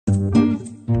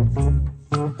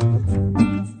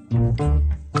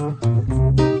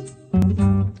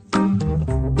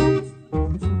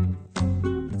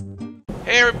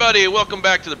everybody, welcome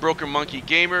back to the Broken Monkey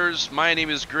Gamers. My name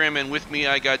is Grim, and with me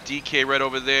I got DK right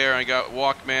over there. I got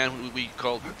Walkman, who we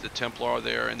called the Templar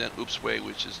there, and then Oopsway,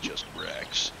 which is just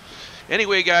Rex.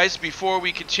 Anyway, guys, before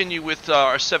we continue with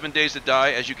our 7 Days to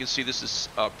Die, as you can see, this is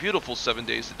a beautiful 7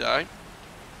 Days to Die.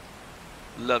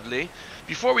 Lovely.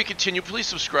 Before we continue, please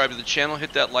subscribe to the channel,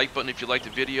 hit that like button if you like the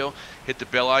video, hit the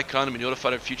bell icon to be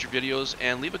notified of future videos,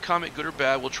 and leave a comment, good or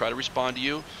bad. We'll try to respond to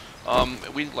you.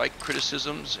 We like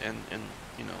criticisms, and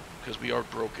you know, because we are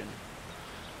broken.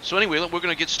 So anyway, we're going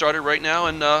to get started right now,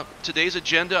 and today's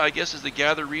agenda, I guess, is to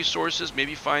gather resources,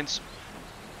 maybe find some...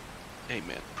 Hey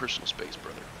man, personal space,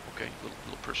 brother. Okay,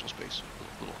 little personal space,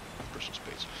 little personal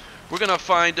space. We're going to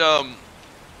find, we're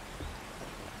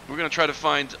going to try to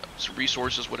find some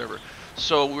resources, whatever.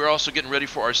 So we're also getting ready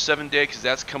for our 7-day, because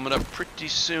that's coming up pretty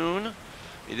soon.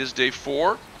 It is day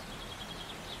 4.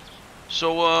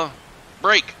 So,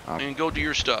 break and go do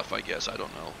your stuff, I guess. I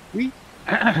don't know.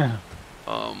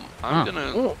 I'm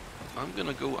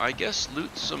gonna go, I guess,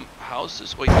 loot some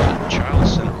houses. Wait, there's a child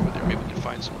center over there. Maybe we can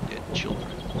find some dead children.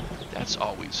 That's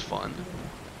always fun.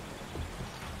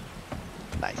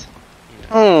 Nice.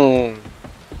 Yeah.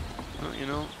 Well, you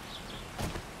know,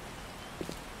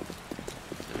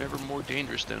 they're never more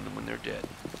dangerous than when they're dead.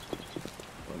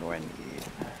 What do I need?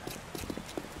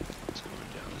 It's going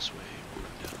down this way.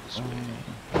 Going down this way.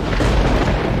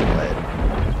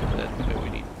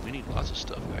 We need lots of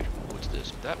stuff. What's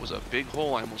this? That was a big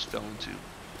hole I almost fell into.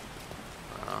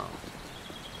 Oh,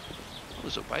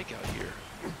 there's a bike out here.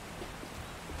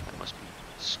 That must be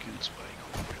Scoot's bike.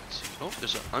 Let's see. Oh,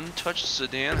 there's an untouched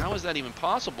sedan. How is that even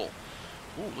possible?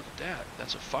 Oh, look at that.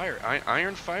 That's a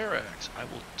iron fire axe. I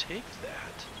will take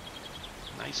that.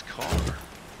 Nice car.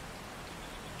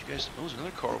 You guys, oh, there's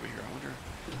another car over here. I wonder,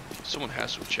 someone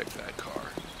has to have checked that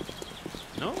car.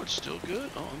 No, it's still good.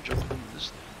 Oh, I'm jumping into this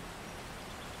thing.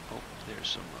 Oh, there's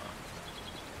some,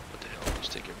 what the hell, let's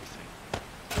take everything.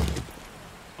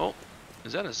 Oh,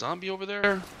 is that a zombie over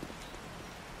there?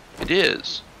 It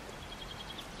is.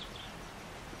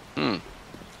 Oh,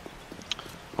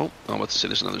 I'm about to say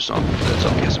there's another zombie. That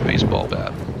zombie has a baseball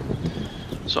bat.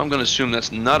 So I'm going to assume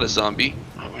that's not a zombie.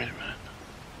 Oh, wait a minute.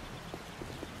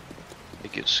 They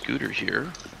get Scooter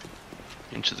here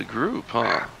into the group,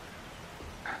 huh?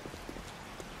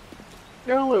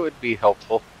 No, it would be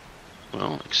helpful.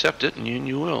 Well, accept it, and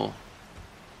you will.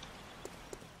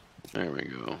 There we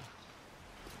go.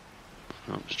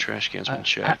 Oh, the trash can's been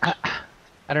checked.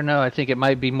 I don't know. I think it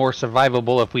might be more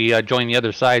survivable if we join the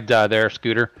other side there,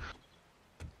 Scooter.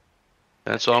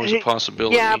 That's always a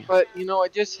possibility. Yeah, but, you know, I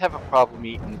just have a problem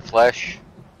eating flesh.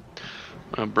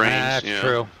 Brains, That's yeah.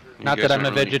 true. You Not guys that I'm a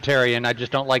aren't really... vegetarian. I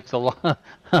just don't like the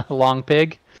long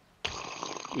pig.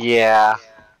 Yeah.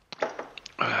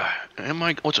 Oh,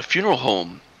 it's a funeral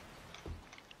home.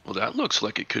 Well, that looks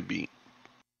like it could be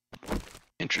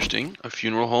interesting. A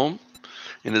funeral home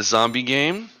in a zombie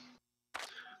game.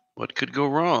 What could go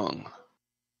wrong?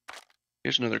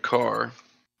 Here's another car.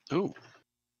 Ooh.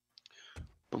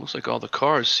 It looks like all the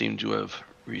cars seem to have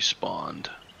respawned.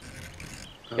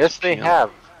 Yes, they have.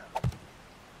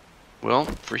 Well,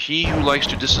 for he who likes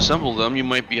to disassemble them, you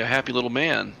might be a happy little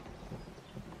man.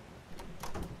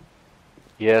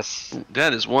 Yes.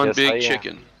 That is one big I am.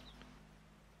 chicken.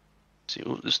 See,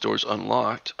 ooh, this door's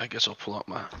unlocked. I guess I'll pull out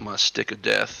my stick of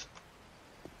death.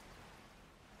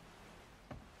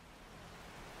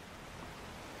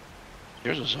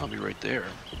 There's a zombie right there.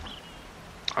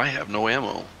 I have no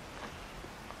ammo.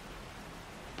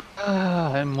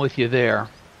 I'm with you there.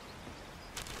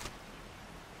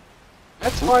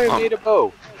 That's why I made a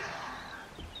bow.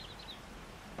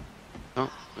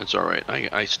 Oh, it's alright.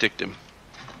 I sticked him.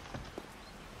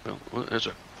 Well, there's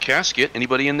a casket.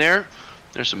 Anybody in there?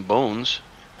 There's some bones.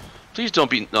 Please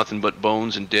don't be nothing but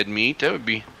bones and dead meat. That would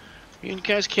be... You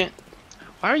guys can't...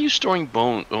 Why are you storing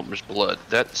bone? Oh, there's blood.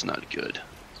 That's not good.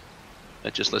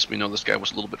 That just lets me know this guy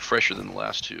was a little bit fresher than the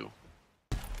last two.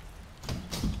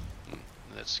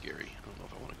 That's scary. I don't know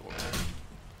if I want to go over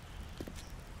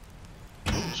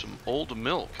there. Oh, some old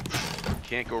milk.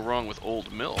 Can't go wrong with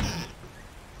old milk.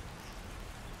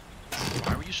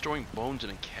 Why were you storing bones in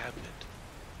a cabinet?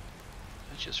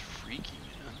 That's just freaky,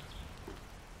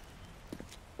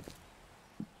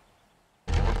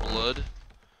 man. More blood.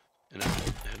 And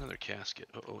another casket.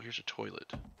 Uh-oh, here's a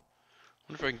toilet. I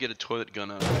wonder if I can get a toilet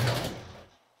gun out of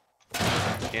it.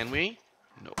 Can we?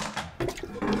 No.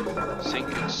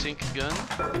 Sink gun.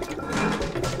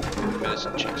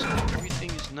 Medicine chest.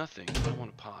 Everything is nothing. I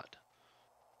want a pot.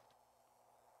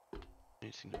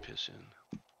 Anything to piss in.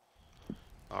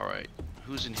 Alright.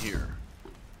 Who's in here?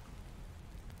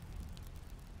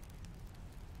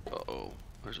 Uh-oh.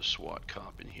 There's a SWAT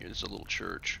cop in here. This is a little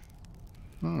church.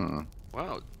 Hmm.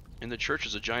 Wow. In the church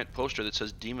is a giant poster that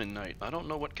says Demon Knight. I don't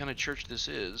know what kind of church this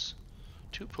is.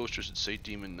 2 posters that say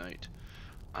Demon Knight.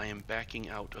 I am backing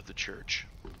out of the church.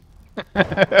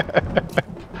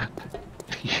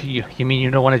 You mean you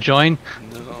don't want to join?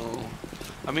 No.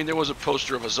 I mean, there was a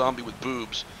poster of a zombie with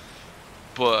boobs,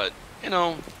 but, you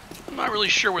know, I'm not really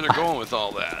sure where they're going with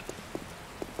all that.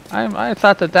 I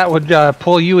thought that would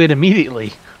pull you in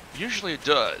immediately. Usually it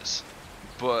does,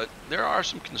 but there are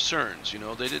some concerns, you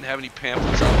know. They didn't have any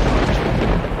pamphlets out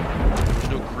front. There was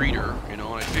no greeter, you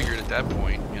know, and I figured at that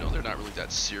point, you know, they're not really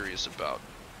that serious about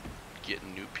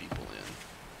getting new people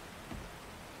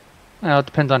in. Well, it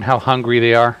depends on how hungry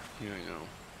they are. Yeah, I know.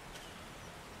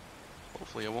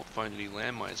 Hopefully I won't find any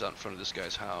landmines out in front of this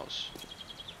guy's house.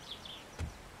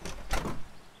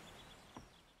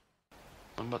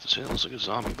 I'm about to say that looks like a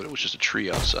zombie, but it was just a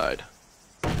tree outside.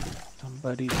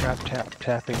 Somebody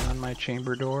tapping on my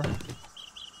chamber door.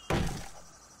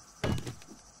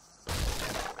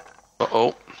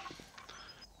 Uh-oh.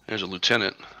 There's a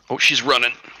lieutenant. Oh, she's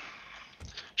running.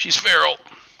 She's feral.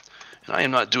 And I am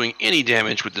not doing any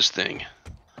damage with this thing.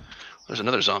 There's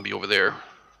another zombie over there.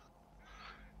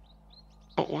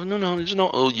 Oh, well, no, there's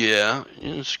no... Oh, yeah.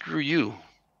 Screw you.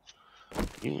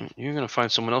 You're going to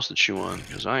find someone else to chew on,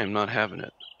 because I am not having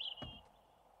it.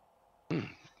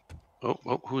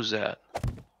 Oh, who's that?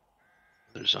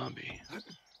 Another zombie.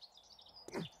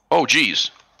 Oh, geez.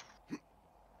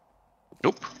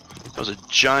 Nope. That was a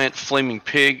giant flaming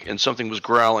pig, and something was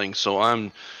growling, so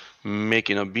I'm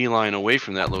making a beeline away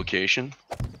from that location.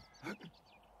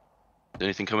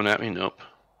 Anything coming at me? Nope.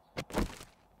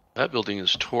 That building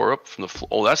is tore up from the floor.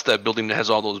 Oh, that's that building that has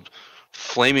all those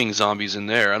flaming zombies in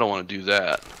there. I don't want to do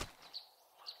that.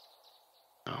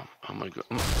 Oh, I'm gonna go.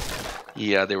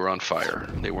 Yeah, they were on fire.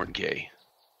 They weren't gay.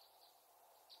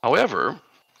 However,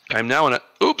 I'm now in a...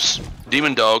 Oops!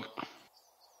 Demon dog.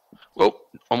 Whoa,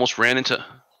 almost ran into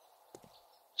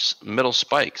metal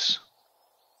spikes.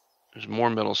 There's more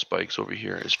metal spikes over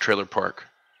here. It's trailer park.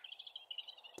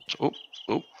 So,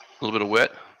 a little bit of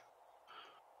wet.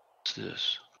 What's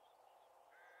this?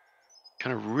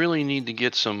 Kind of really need to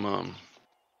get some,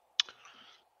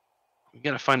 we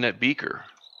gotta find that beaker.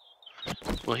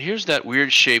 Well, here's that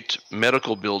weird shaped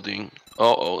medical building.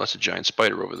 Uh-oh, that's a giant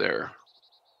spider over there.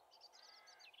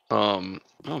 Oh,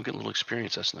 I'm getting a little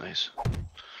experience. That's nice.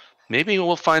 Maybe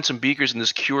we'll find some beakers in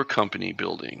this Cure Company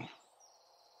building.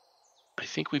 I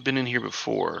think we've been in here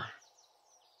before,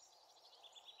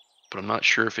 but I'm not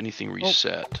sure if anything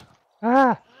reset.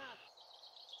 Ah!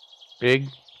 Big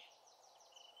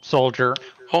soldier.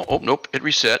 Oh, nope, it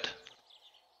reset.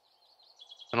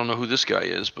 I don't know who this guy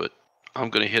is, but I'm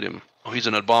gonna hit him. Oh, he's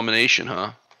an abomination,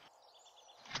 huh?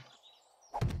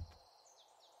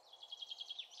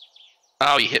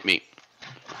 Ow, he hit me.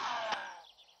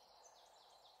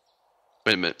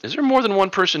 Wait a minute, is there more than one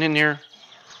person in here?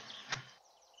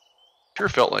 Sure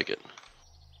felt like it.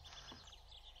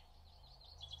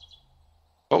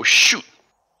 Oh shoot!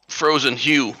 Frozen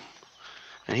Hugh.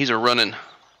 And he's a running.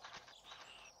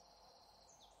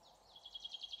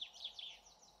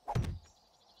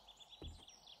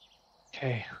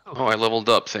 Okay. Oh, I leveled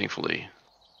up, thankfully.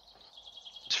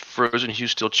 Is Frozen Hugh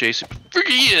still chasing?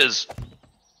 He is!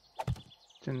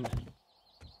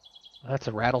 That's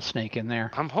a rattlesnake in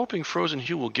there. I'm hoping Frozen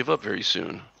Hugh will give up very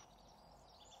soon.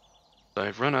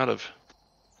 I've run out of...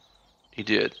 He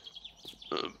did.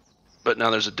 But now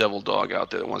there's a devil dog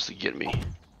out there that wants to get me.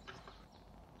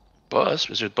 Bus?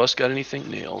 Has the bus got anything?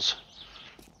 Nails.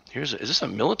 Is this a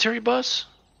military bus?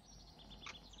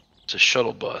 It's a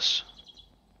shuttle bus.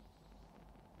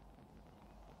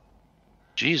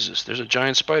 Jesus, there's a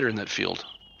giant spider in that field.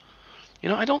 You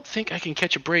know, I don't think I can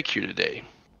catch a break here today.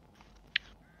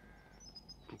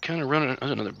 I'm kind of running...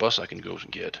 There's another bus I can go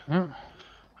and get. Oh.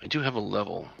 I do have a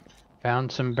level.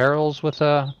 Found some barrels with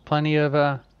plenty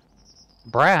of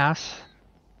brass.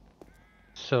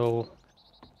 So...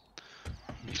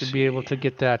 should be able to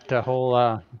get that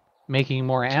whole making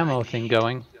more ammo thing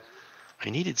going.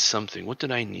 I needed something. What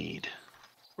did I need?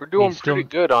 We're doing pretty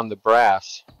good on the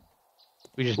brass.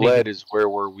 We just Lead is where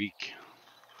we're weak.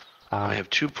 I have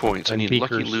 2 points. I need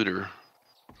beakers. Lucky Looter.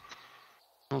 I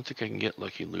don't think I can get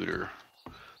Lucky Looter.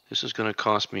 This is going to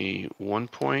cost me 1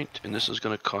 point, and this is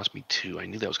going to cost me 2. I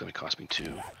knew that was going to cost me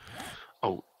 2.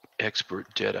 Oh, Expert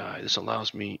Deadeye. This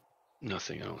allows me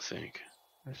nothing, I don't think.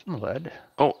 There's some lead.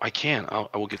 Oh, I can.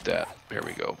 I will get that. There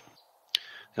we go.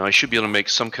 Now I should be able to make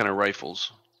some kind of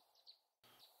rifles.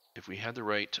 If we had the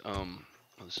right, oh,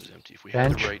 this is empty. If we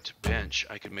had the right bench,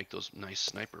 I could make those nice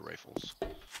sniper rifles.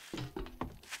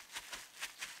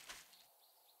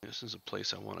 This is a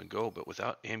place I want to go, but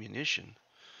without ammunition.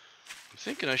 I'm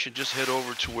thinking I should just head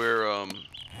over to where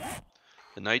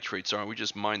the nitrates are. We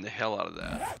just mine the hell out of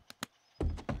that.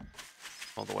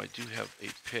 Although I do have a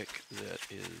pick that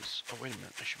is... Oh, wait a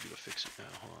minute. I should be able to fix it now,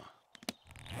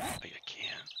 huh? I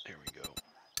can. There we go.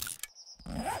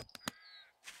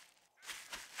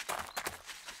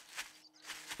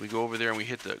 We go over there and we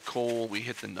hit the coal. We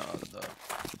hit the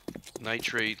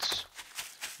nitrates.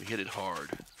 We hit it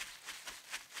hard.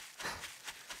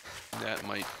 That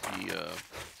might be...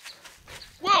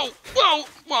 Whoa! Whoa!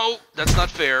 Whoa! That's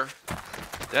not fair.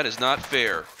 That is not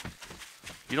fair.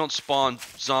 You don't spawn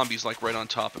zombies like right on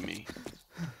top of me.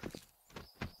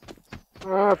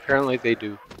 Apparently they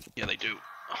do. Yeah, they do.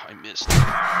 Oh, I missed.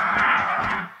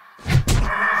 I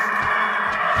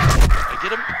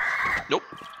get him? Nope.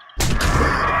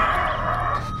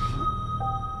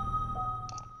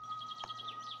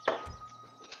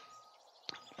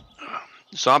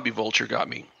 Zombie vulture got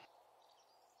me.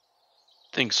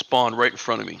 Thing spawned right in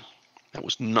front of me. That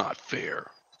was not fair.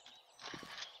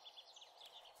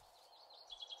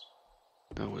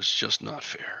 That was just not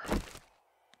fair.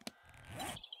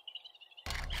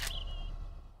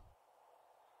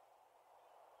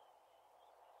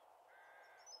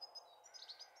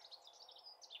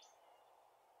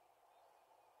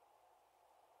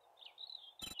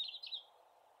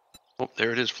 Oh,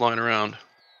 there it is flying around.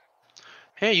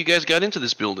 Hey, you guys got into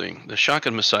this building, the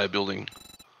Shotgun Messiah building.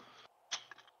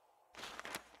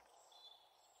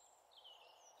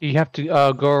 You have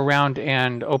to go around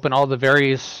and open all the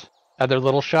various other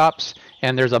little shops,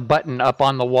 and there's a button up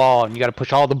on the wall, and you got to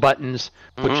push all the buttons,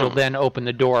 which will then open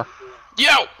the door.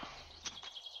 Yo!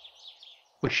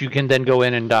 Which you can then go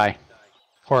in and die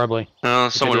horribly.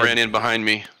 Someone ran in behind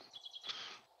me.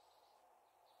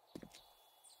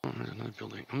 Oh, there's another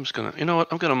building. I'm just gonna, you know what?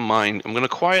 I'm gonna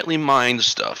quietly mine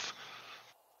stuff.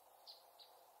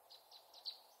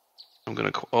 I'm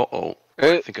gonna. Uh-oh.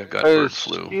 I think I got bird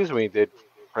flu. Excuse me, did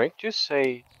Frank just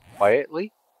say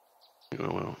quietly?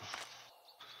 Oh,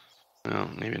 well,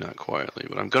 maybe not quietly,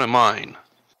 but I'm gonna mine.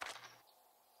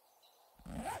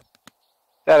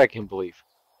 That I can believe.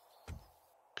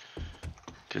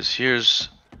 Because here's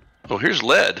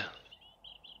lead.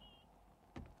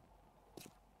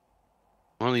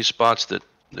 One of these spots that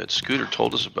Scooter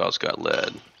told us about's got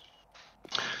lead.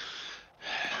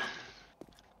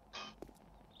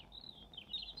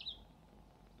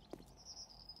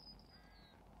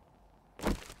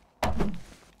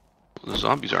 The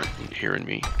zombies aren't hearing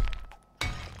me.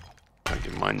 I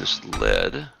can mine this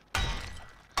lead.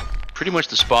 Pretty much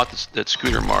the spot that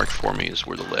Scooter marked for me is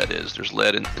where the lead is. There's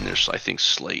lead and there's, I think,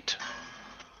 slate.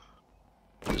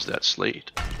 What is that,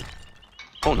 slate?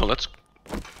 Oh no, that's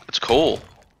coal.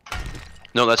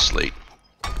 No, that's slate.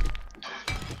 I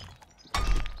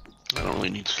don't really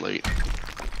need slate.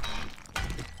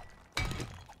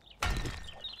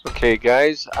 Okay,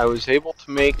 guys, I was able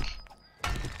to make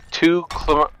 2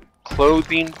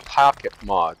 clothing pocket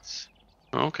mods.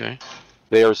 Okay.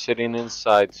 They are sitting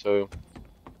inside, so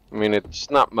I mean it's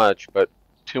not much, but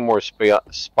 2 more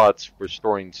spots for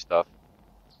storing stuff.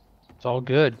 It's all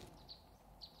good.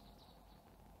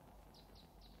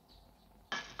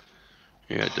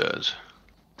 Yeah, it does.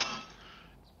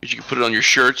 But you can put it on your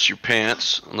shirts, your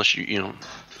pants, unless you know.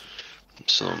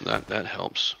 So that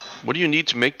helps. What do you need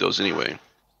to make those anyway?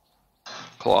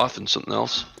 Cloth and something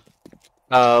else?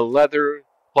 Leather,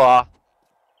 cloth,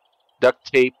 duct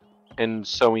tape, and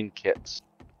sewing kits.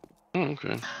 Oh,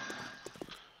 okay.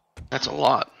 That's a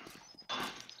lot.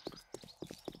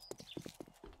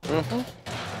 Mm-hmm.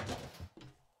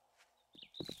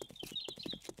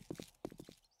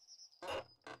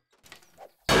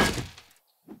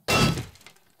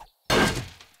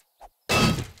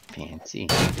 Fancy.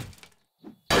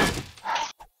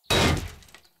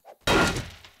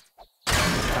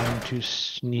 I'm too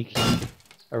sneaky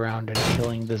around and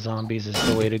killing the zombies is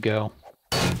the way to go.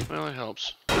 Well, it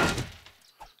helps.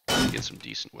 Get some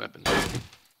decent weapons.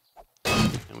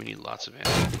 And we need lots of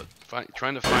ammo, but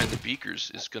trying to find the beakers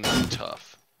is going to be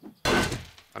tough.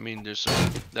 I mean, there's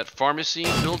that pharmacy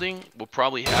building will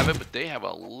probably have it, but they have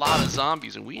a lot of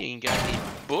zombies and we ain't got any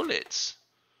bullets.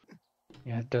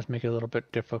 Yeah, it does make it a little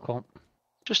bit difficult.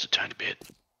 Just a tiny bit.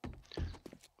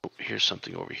 Oh, here's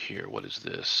something over here. What is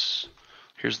this?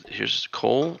 Here's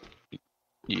coal.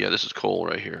 Yeah, this is coal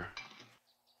right here.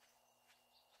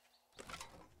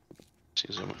 See,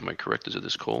 am I correct? Is it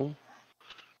this coal?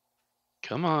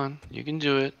 Come on, you can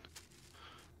do it.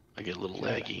 I get a little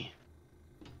laggy.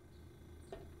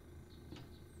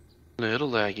 Little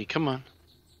laggy, come on.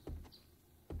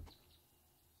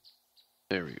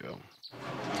 There we go.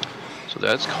 So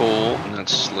that's coal and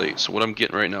that's slate. So what I'm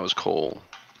getting right now is coal.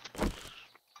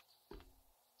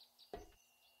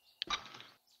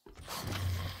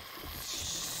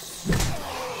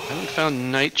 I haven't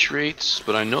found nitrates,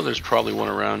 but I know there's probably one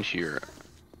around here.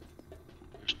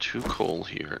 There's 2 coal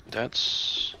here.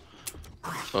 That's...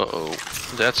 Uh-oh.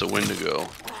 That's a Wendigo.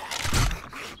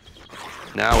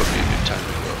 Now would be a good time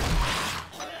to go.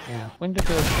 Yeah,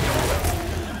 Wendigos.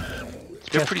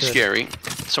 They're pretty scary.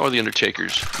 So are the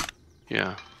Undertakers.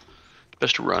 Yeah.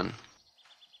 Best to run.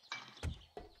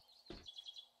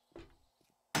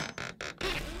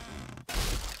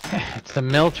 It's the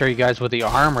military guys with the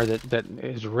armor that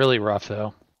is really rough,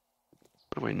 though.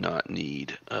 What do I not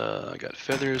need? I got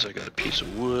feathers. I got a piece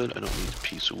of wood. I don't need a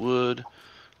piece of wood.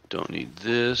 Don't need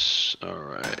this.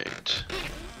 Alright.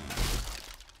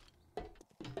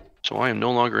 So I am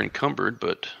no longer encumbered,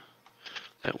 but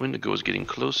that Wendigo is getting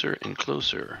closer and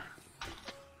closer.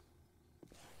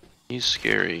 He's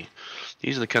scary.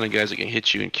 These are the kind of guys that can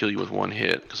hit you and kill you with one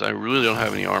hit, because I really don't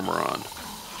have any armor on.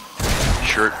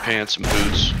 Shirt, pants, and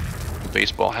boots,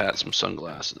 baseball hat, some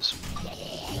sunglasses.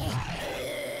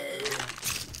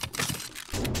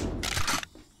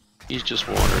 He's just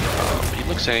wandering up. He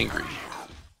looks angry.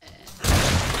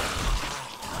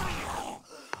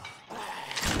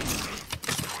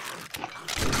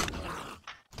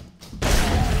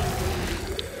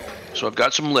 So I've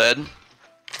got some lead,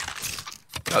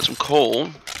 got some coal.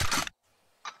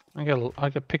 I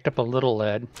got picked up a little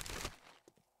lead.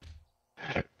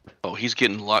 Oh, he's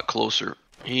getting a lot closer.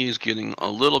 He's getting a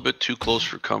little bit too close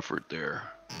for comfort there.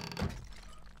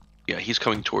 Yeah, he's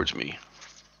coming towards me.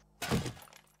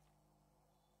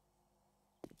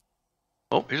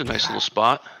 Oh, here's a nice little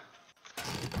spot.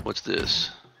 What's this?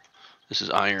 This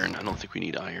is iron. I don't think we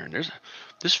need iron. There's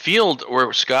this field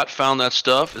where Scott found that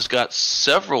stuff has got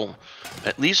several,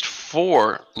 at least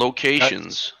 4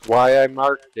 locations. That's why I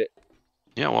marked it.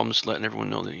 Yeah, well, I'm just letting everyone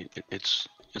know that it's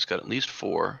got at least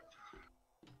 4.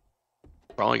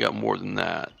 Probably got more than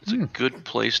that. It's a good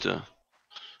place to.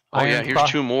 Oh Iron yeah,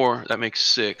 here's 2 more. That makes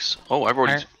 6. Oh, I've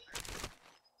already.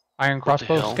 Iron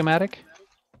crossbow schematic.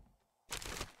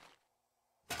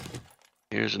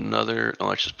 Here's another. Oh,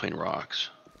 that's just plain rocks.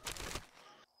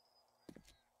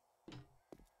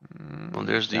 Well,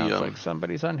 there's the. Sounds like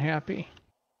somebody's unhappy.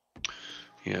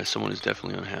 Yeah, someone is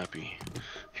definitely unhappy.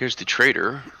 Here's the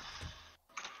trader.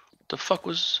 What the fuck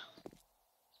was?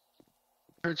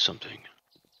 I heard something.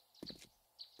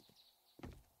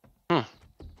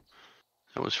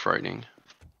 That was frightening.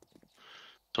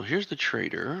 So here's the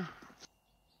trader.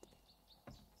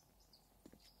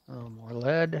 Oh, more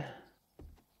lead.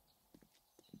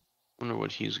 Wonder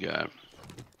what he's got.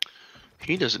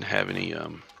 He doesn't have any.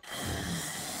 May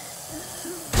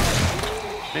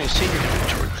I see your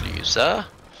inventory, please, sir?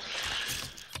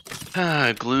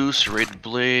 Glue, serrated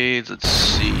blades. Let's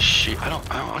see. I'm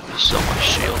gonna sell my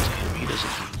shale to him. He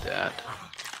doesn't need that.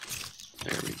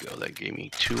 There we go. That gave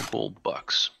me 2 whole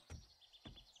bucks.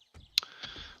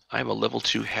 I have a level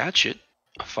 2 hatchet,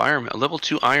 a level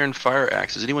 2 iron fire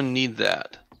axe. Does anyone need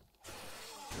that?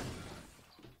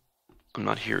 I'm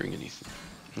not hearing anything.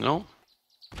 No?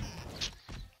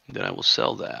 Then I will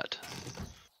sell that.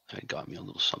 That got me a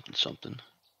little something something.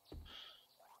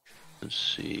 Let's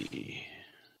see.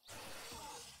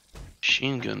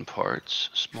 Machine gun parts,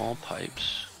 small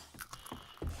pipes.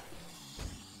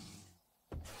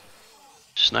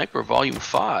 Sniper volume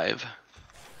 5.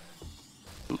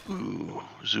 Ooh,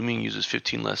 zooming uses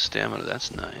 15 less stamina.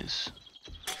 That's nice.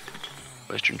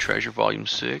 Western Treasure volume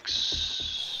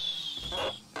 6.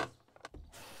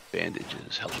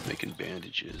 Bandages, helps making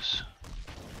bandages.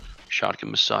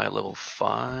 Shotgun Messiah level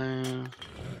 5.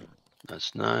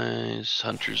 That's nice.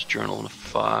 Hunter's Journal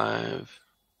 5.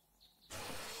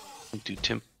 Do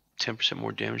 10%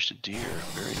 more damage to deer.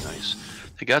 Very nice.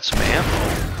 They got some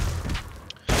ammo.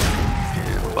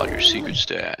 And what about your secret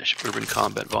stash? Urban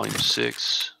Combat Volume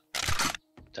 6.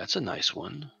 That's a nice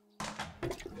one.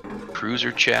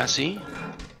 Cruiser Chassis.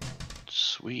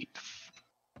 Sweet.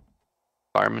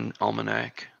 Fireman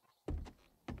Almanac.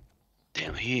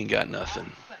 Damn, he ain't got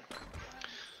nothing.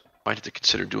 Might have to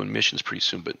consider doing missions pretty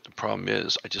soon, but the problem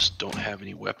is I just don't have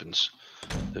any weapons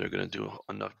that are going to do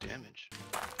enough damage.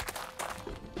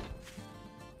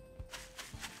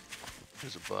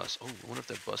 There's a bus. Oh, I wonder if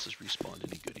that bus has respawned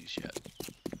any goodies yet.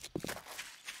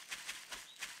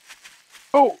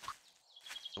 Oh!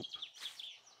 Nope.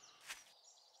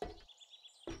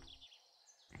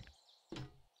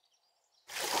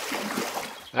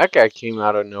 That guy came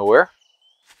out of nowhere.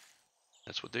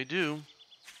 That's what they do.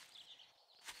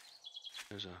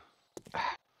 There's a...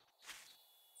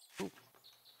 Ooh.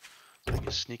 I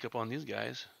can sneak up on these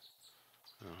guys.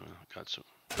 Got some.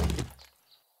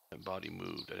 That body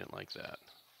moved. I didn't like that.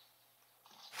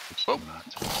 Oh!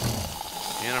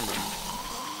 And I'm running.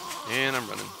 And I'm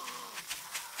running.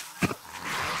 Oh,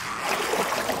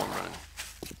 I'm running.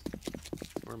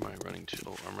 Where am I running to?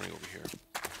 Oh, I'm running over here.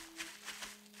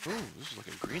 Oh, this is like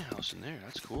a greenhouse in there.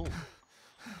 That's cool.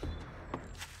 Oh,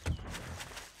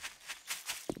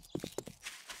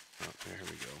 here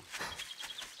we go.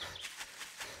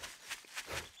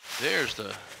 There's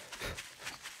the...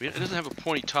 It doesn't have a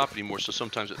pointy top anymore, so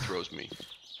sometimes it throws me.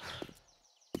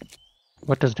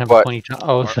 What doesn't have What? a pointy top?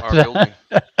 Oh, Our building.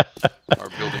 Our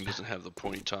building doesn't have the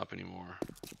pointy top anymore.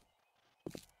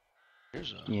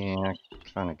 Here's a... Yeah, I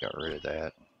kind of got rid of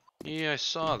that. Yeah, I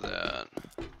saw that.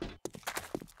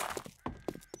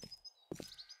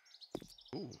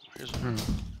 Ooh, here's a...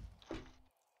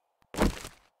 Not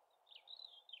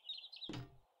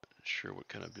sure what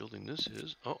kind of building this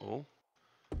is. Uh-oh.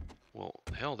 Well,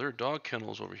 hell, there are dog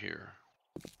kennels over here.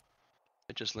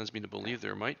 It just lends me to believe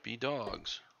there might be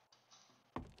dogs.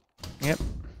 Yep.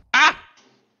 Ah!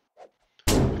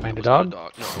 Find a That dog? wasn't a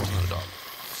dog. No, it wasn't a dog.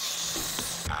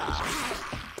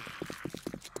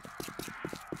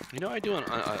 You know, I do an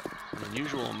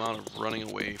unusual amount of running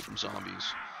away from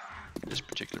zombies in this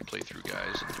particular playthrough,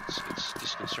 guys. And it's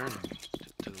disconcerting,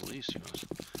 to the least. You know,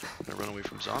 I run away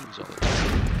from zombies all the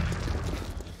time.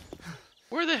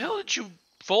 Where the hell did you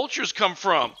vultures come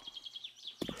from?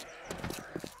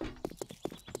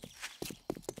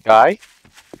 Guy?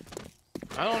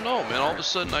 I don't know, man. All of a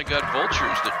sudden, I got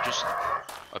vultures that just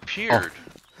appeared.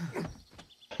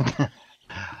 Oh.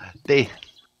 They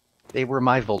were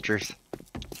my vultures.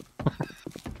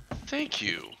 Thank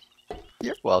you.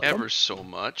 You're welcome. Ever so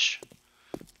much.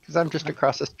 Because I'm just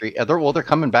across the street. They're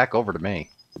coming back over to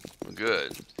me.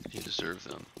 Good. You deserve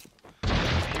them.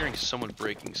 I'm hearing someone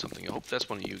breaking something. I hope that's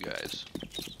one of you guys.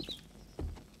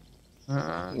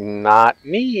 Not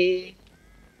me.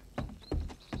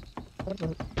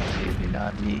 Maybe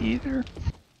not me either.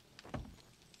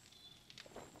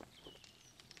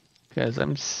 Because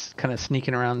I'm kind of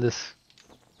sneaking around this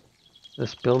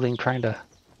building trying to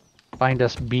find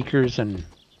us beakers and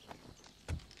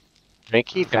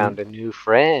Mickey found a new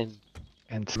friend.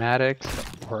 schematics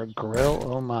or a grill.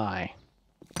 Oh my.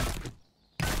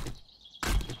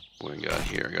 What we got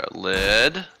here? I got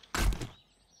lead.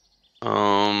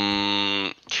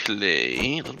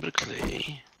 Clay. A little bit of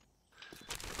clay.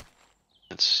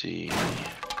 Let's see.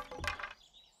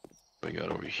 What we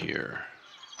got over here?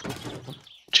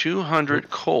 200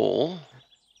 coal.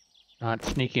 Not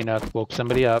sneaking up. Woke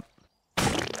somebody up.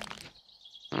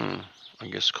 I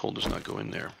guess coal does not go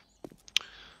in there.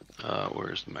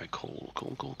 Where's my coal?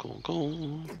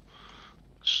 Coal.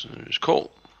 So there's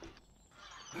coal.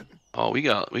 Oh, we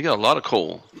got a lot of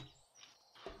coal.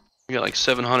 We got like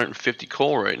 750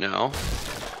 coal right now.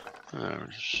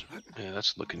 Yeah,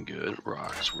 that's looking good.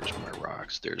 Rocks. Where's my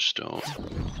rocks? There's stone.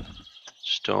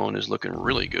 Stone is looking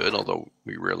really good, although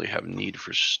we rarely have need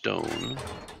for stone.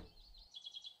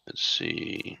 Let's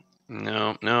see.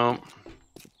 No.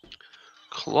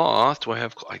 Cloth. Do I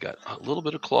have? I got a little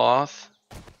bit of cloth.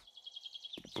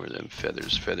 Where are them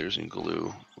feathers? Feathers and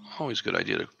glue. Always a good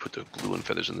idea to put the glue and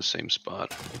feathers in the same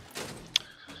spot.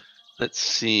 Let's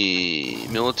see.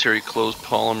 Military clothes,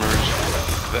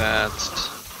 polymers, fats.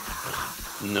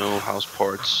 No house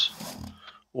parts.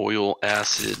 Oil,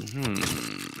 acid.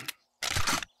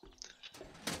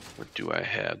 What do I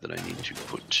have that I need to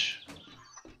put?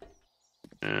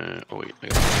 Oh wait, I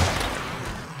got.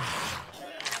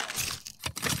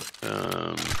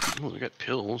 We got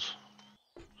pills.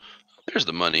 There's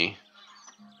the money.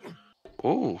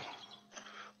 Oh,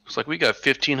 looks like we got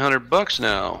 1,500 bucks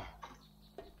now.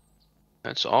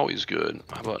 That's always good.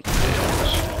 How about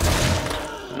nails?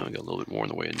 Oh, we got a little bit more in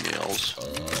the way of nails.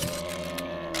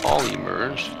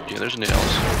 Polymers. Yeah, there's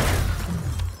nails.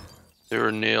 There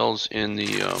are nails in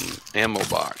the ammo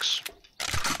box.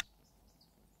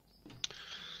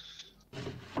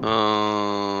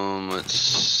 Let's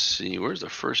see. Where's the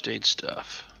first aid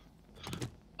stuff?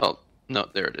 Oh, no,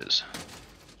 there it is.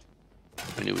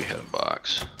 I knew we had a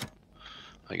box.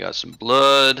 I got some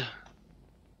blood.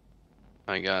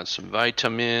 I got some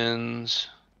vitamins.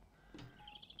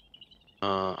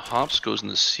 Hops goes in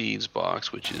the seeds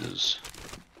box, which is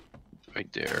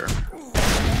right there.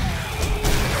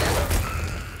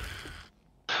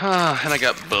 And I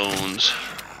got bones.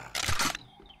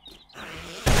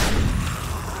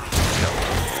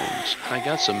 I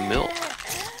got some milk.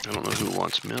 I don't know who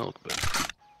wants milk,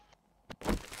 but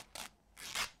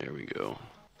there we go.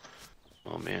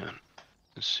 Oh man,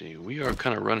 let's see. We are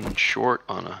kind of running short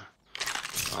on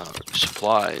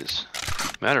supplies.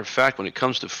 Matter of fact, when it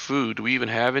comes to food, do we even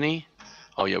have any?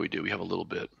 Oh yeah, we do. We have a little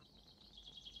bit.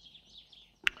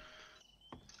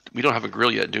 We don't have a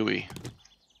grill yet, do we?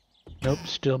 Nope,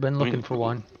 still been looking for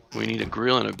one. We need a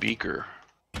grill and a beaker.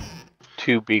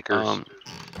 2 beakers.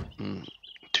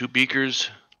 2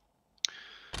 beakers.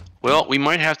 Well, we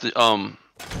might have to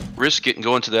risk it and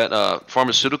go into that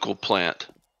pharmaceutical plant.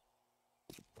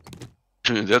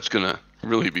 That's gonna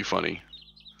really be funny.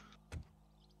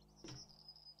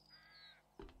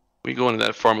 We go into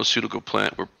that pharmaceutical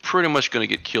plant, we're pretty much gonna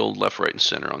get killed left, right, and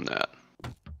center on that.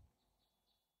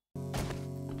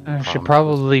 I should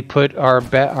probably put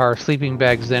our sleeping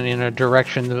bags then in a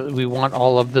direction that we want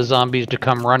all of the zombies to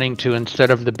come running to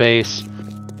instead of the base.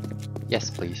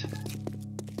 Yes, please.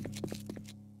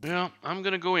 Yeah, I'm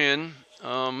gonna go in.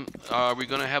 Are we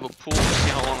gonna have a pool to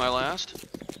see how long I last?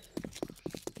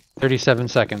 37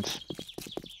 seconds.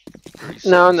 37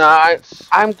 No, seconds.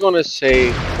 I'm gonna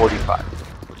say 45.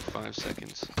 45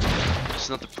 seconds. It's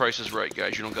not the Price is Right,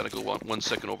 guys. You don't gotta go 1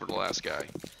 second over the last guy.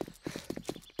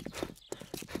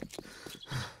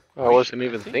 I wasn't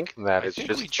even thinking that. I It's think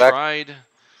just we back. tried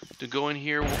to go in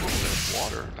here. We'll go with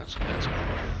water. That's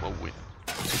well, wait.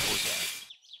 What was that?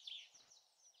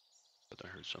 I thought I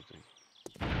heard something.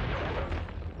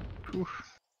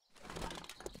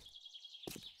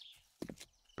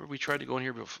 Remember we tried to go in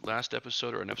here before last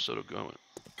episode or an episode ago?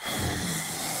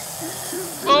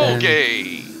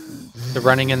 Okay. The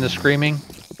running and the screaming.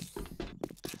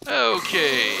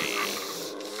 Okay.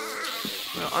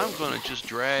 Well, I'm gonna just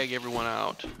drag everyone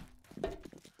out.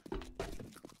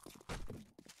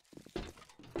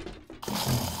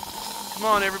 Come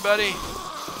on, everybody.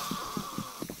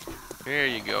 There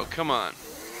you go. Come on.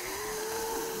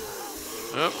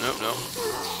 Nope, nope, nope.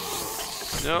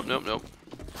 Nope, nope, nope.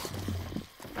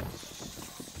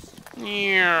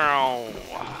 Meow.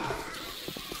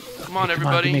 Come on,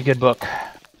 everybody. Give me a good book.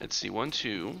 Let's see. 1,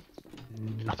 2.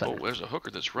 Nothing. Oh, there's a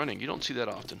hooker that's running. You don't see that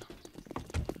often.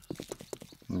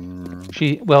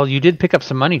 Well, you did pick up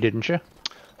some money, didn't you?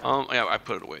 Yeah, I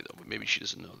put it away though, but maybe she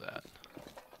doesn't know that.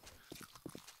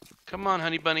 Come on,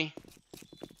 honey bunny.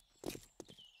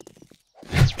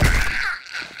 That's right.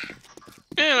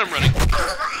 And I'm running.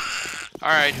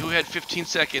 Alright, who had 15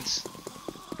 seconds?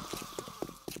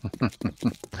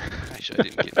 Actually, I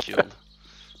didn't get killed.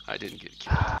 I didn't get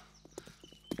killed.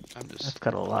 I'm That's just...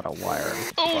 got a lot of wire.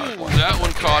 Oh, that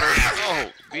one caught her. Oh,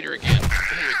 beat her again. Beat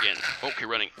her again. Okay,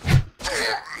 running.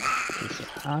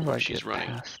 How do I She's get running.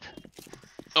 past?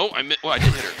 Oh, well, I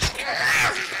did hit her.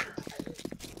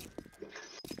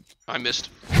 I missed.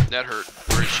 That hurt.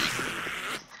 Where is she?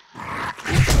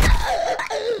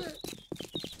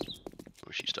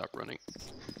 Oh, she stopped running.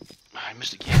 I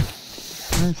missed again.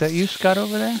 Is that you, Scott,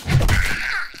 over there?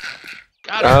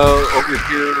 Got her. Over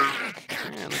here.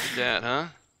 Man, look at that, huh?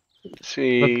 Let's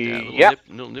see. Look at that little, Yep.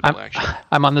 little nipple action.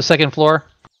 I'm on the second floor.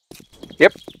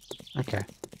 Yep. Okay.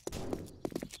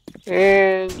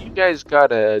 And you guys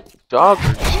got a dog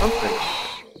or something.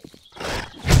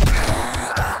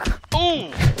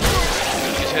 Oh!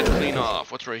 His head clean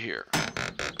off. What's right here?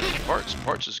 Parts.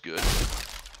 Parts is good.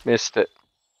 Missed it.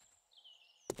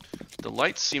 The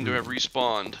lights seem to have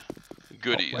respawned.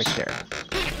 Goodies. Oh, right there. Right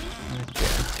there.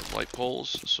 Light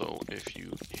poles, so if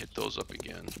you hit those up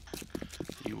again,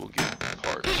 you will get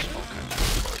parts, all kinds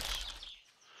of parts.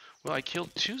 Well, I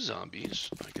killed 2 zombies.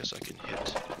 I guess I can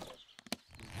hit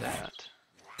that.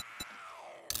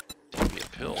 Take me a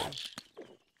pill.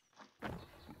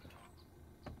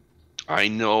 I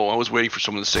know, I was waiting for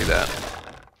someone to say that.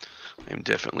 I am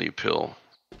definitely a pill.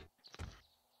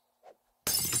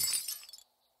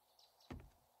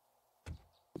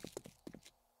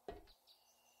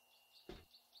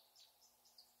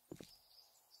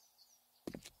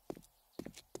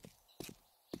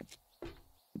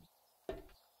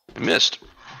 I missed.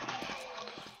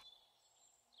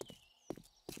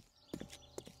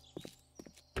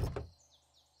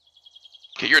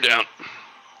 Okay, you're down.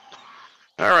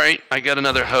 Alright, I got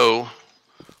another hoe.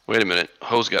 Wait a minute,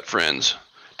 hoe's got friends.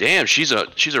 Damn, she's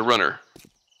a runner.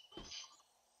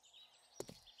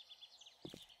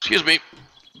 Excuse me,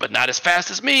 but not as fast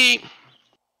as me.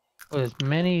 With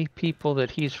many people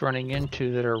that he's running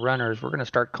into that are runners, we're going to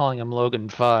start calling him Logan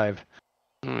 5.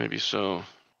 Maybe so.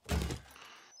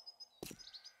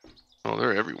 Oh,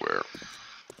 they're everywhere.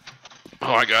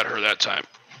 Oh, I got her that time.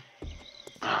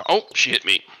 Oh, she hit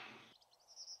me.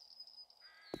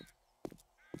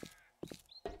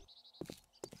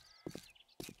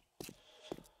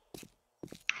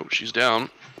 Oh, she's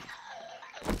down.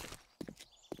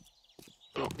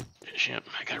 Oh, shit,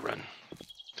 I gotta run.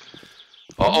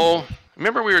 Uh-oh.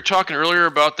 Remember we were talking earlier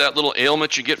about that little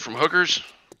ailment you get from hookers?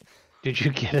 Did you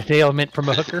get an ailment from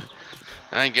a hooker?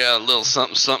 I got a little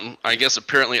something, something. I guess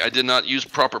apparently I did not use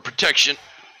proper protection.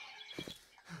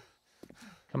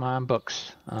 Come on,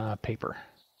 books. Paper.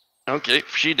 Okay,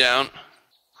 she down.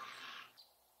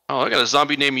 Oh, I got a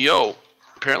zombie named Yo.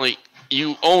 Apparently,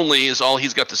 you only is all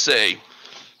he's got to say.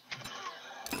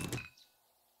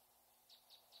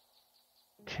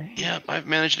 Okay. Yeah, I've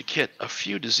managed to get a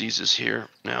few diseases here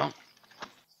now.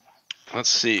 Let's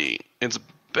see. It's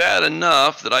bad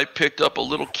enough that I picked up a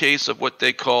little case of what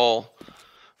they call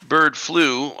bird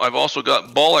flu. I've also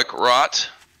got bollock rot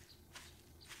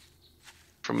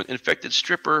from an infected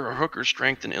stripper or hooker.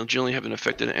 Strength and agility have been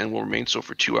affected and will remain so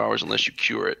for 2 hours unless you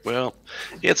cure it. Well,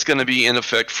 it's going to be in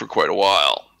effect for quite a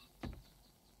while.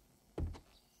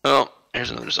 Oh,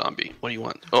 here's another zombie. What do you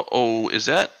want? Uh-oh, is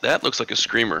that? That looks like a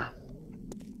screamer.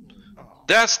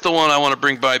 That's the one I want to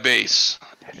bring by base.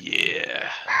 Yeah.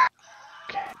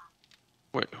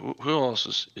 Wait, who else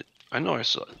is it? I know I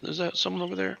saw. Is that someone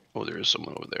over there? Oh, there is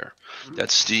someone over there.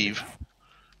 That's Steve.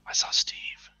 I saw Steve.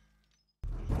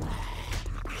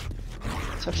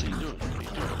 What are you doing? What are you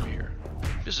doing over here?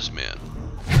 Businessman.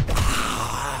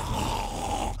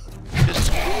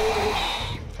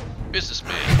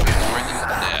 Businessman. Right into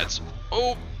the nads.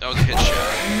 Oh, that was a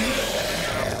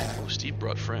headshot. Oh, Steve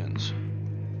brought friends.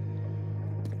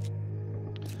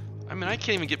 I mean, I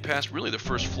can't even get past really the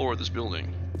first floor of this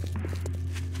building.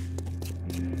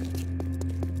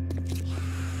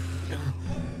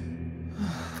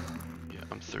 Yeah,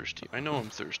 I'm thirsty. I know I'm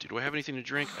thirsty. Do I have anything to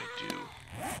drink? I do.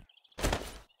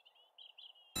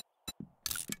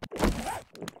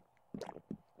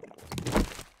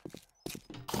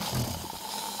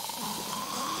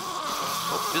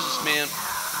 Oh, businessman.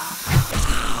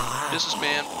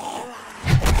 Businessman.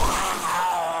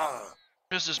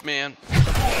 Businessman.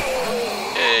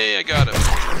 Hey, I got him.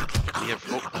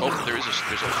 There's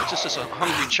just a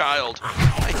hungry child.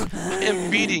 I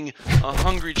am beating a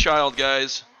hungry child,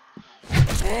 guys.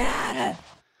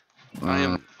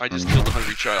 I just killed a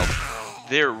hungry child.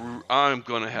 I'm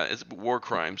gonna have, it's war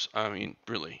crimes. I mean,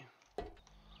 really.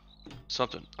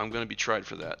 Something. I'm gonna be tried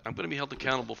for that. I'm gonna be held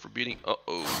accountable for beating,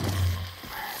 uh-oh.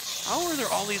 How are there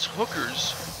all these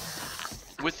hookers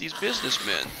with these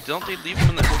businessmen? Don't they leave them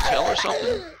in the hotel or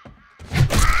something?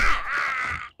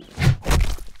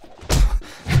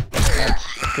 That's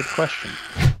a good question.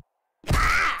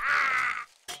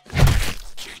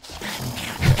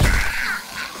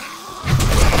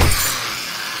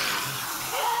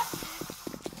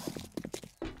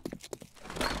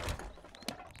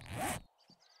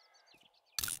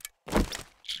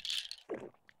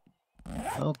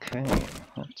 Okay,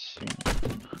 let's see.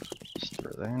 Just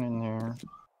throw that in there.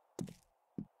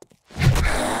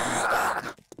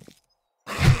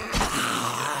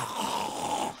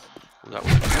 Well, that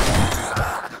was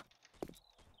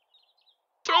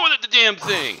throw it at the damn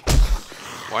thing!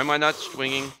 Why am I not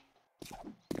swinging?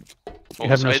 You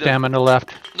have no stamina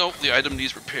left. Nope, the item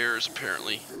needs repairs,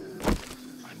 apparently.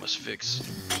 I must fix.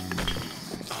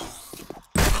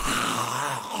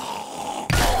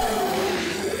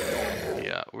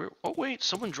 Yeah, oh wait,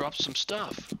 someone dropped some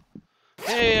stuff.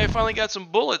 Hey, I finally got some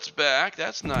bullets back.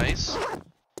 That's nice.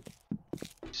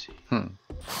 Let's see.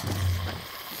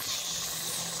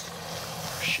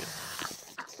 Shit.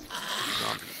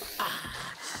 Zombie.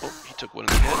 Oh, he took one in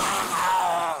the head.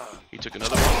 He took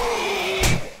another one.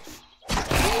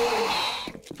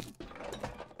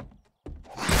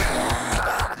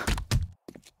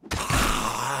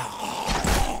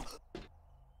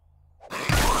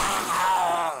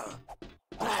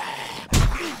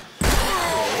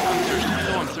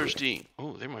 Thirsty.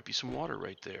 Oh, there might be some water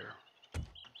right there.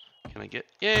 Can I get?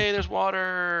 Yay, there's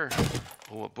water.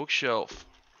 Oh, a bookshelf.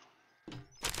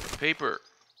 Paper.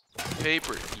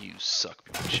 Paper. You suck,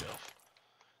 bookshelf.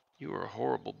 You are a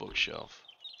horrible bookshelf.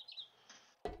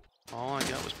 All I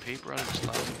got was paper out of this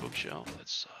lousy bookshelf. That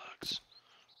sucks.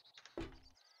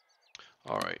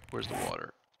 Alright, where's the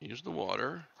water? Use the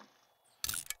water.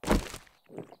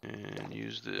 And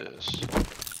use this.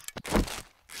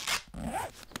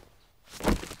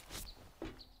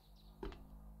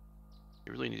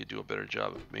 You really need to do a better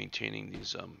job of maintaining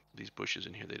these bushes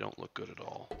in here. They don't look good at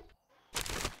all.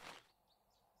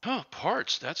 Huh,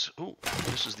 parts. That's, oh,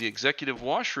 this is the executive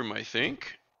washroom, I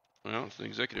think. Well, it's an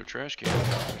executive trash can.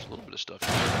 There's a little bit of stuff in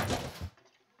there.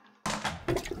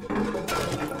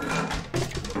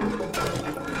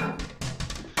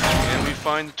 Can we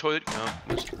find the toilet? No,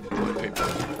 there's toilet paper.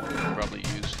 Probably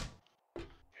used.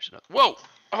 Here's another. Whoa!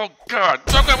 Oh God!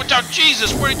 Oh God! Without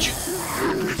Jesus, where did you?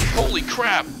 Holy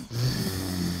crap!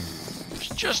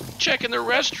 Just checking the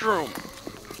restroom.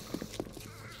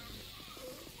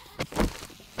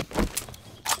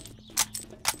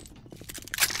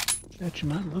 that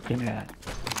you're not looking at.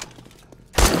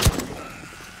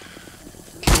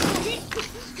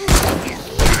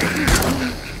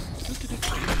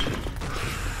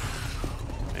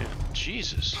 Man,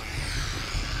 Jesus.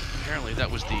 Apparently that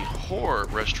was the whore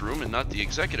restroom and not the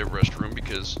executive restroom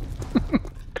because...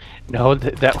 No,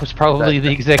 that was probably the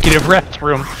executive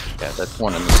restroom. Yeah, that's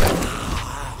one in the same.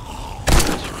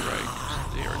 That's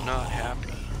right. They are not happy.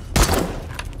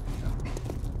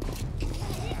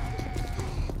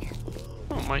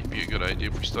 Well, it might be a good idea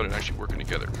if we started actually working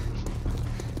together.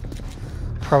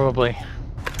 Probably.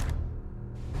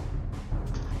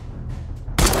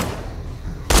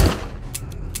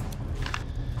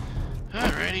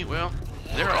 Alrighty, well,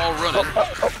 they're all running.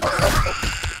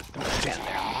 Don't stand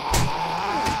there.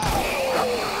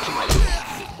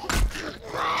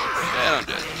 And I'm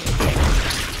dead.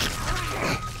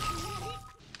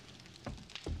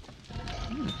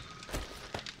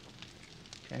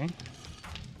 Okay.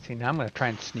 See, now I'm gonna try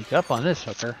and sneak up on this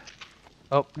hooker.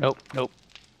 Oh, nope, nope.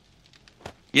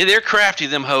 Yeah, they're crafty,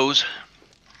 them hoes.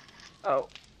 Oh,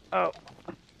 oh,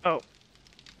 oh.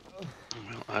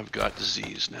 Well, I've got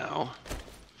disease now.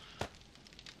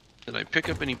 Did I pick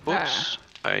up any books?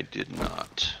 I did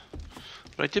not.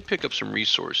 But I did pick up some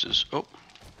resources. Oh.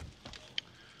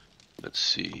 Let's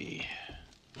see.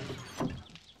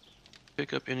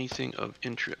 Pick up anything of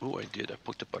interest. Oh, I did. I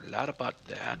picked up a lot about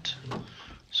that.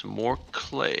 Some more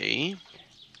clay.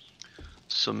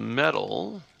 Some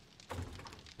metal.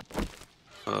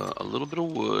 A little bit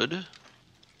of wood.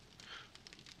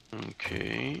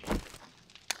 Okay.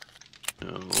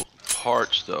 No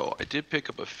parts, though. I did pick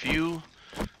up a few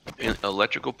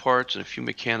electrical parts and a few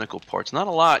mechanical parts. Not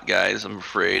a lot, guys, I'm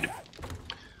afraid.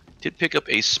 Did pick up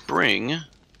a spring.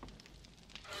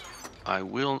 I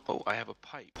will... Oh, I have a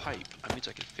pipe. That means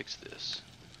I can fix this.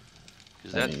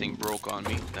 Because that thing broke on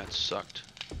me. That sucked.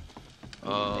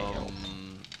 Oh,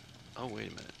 wait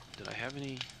a minute. Did I have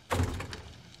any...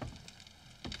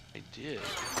 I did.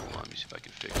 Hold on, let me see if I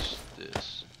can fix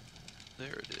this.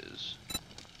 There it is.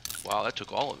 Wow, that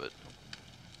took all of it.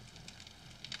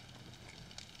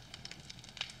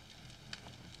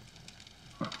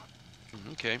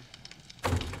 Okay.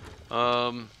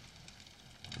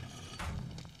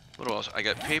 What else? I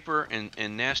got paper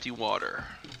and nasty water.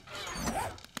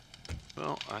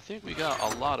 Well, I think we got a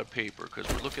lot of paper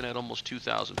because we're looking at almost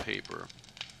 2,000 paper.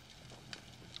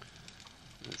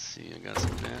 Let's see, I got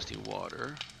some nasty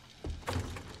water.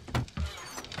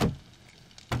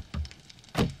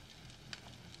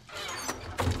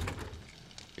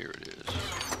 Here it is.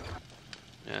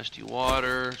 Nasty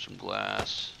water, some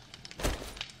glass,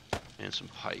 and some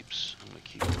pipes. I'm gonna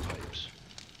keep the pipes.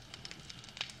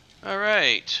 All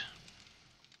right.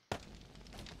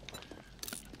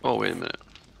 Oh, wait a minute.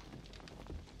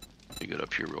 Let me get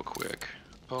up here real quick.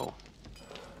 Oh.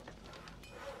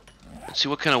 Let's see,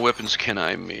 what kind of weapons can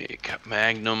I make?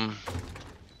 Magnum.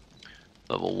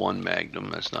 Level 1 Magnum,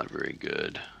 that's not very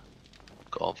good.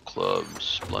 Golf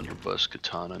clubs, blunderbuss,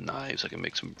 katana, knives. I can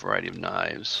make some variety of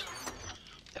knives.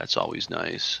 That's always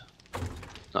nice.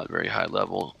 Not very high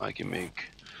level. I can make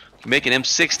an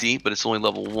M60, but it's only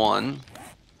level 1.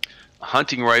 A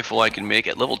hunting rifle I can make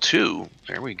at level 2.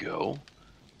 There we go.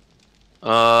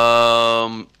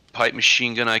 Pipe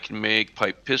machine gun I can make.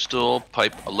 Pipe pistol.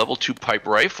 A level 2 pipe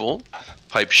rifle.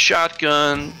 Pipe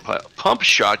shotgun. Pump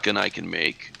shotgun I can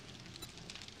make.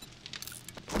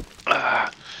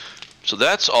 So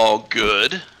that's all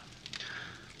good.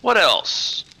 What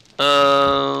else?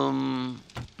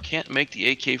 Can't make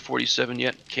the AK-47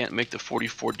 yet. Can't make the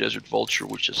 44 Desert Vulture,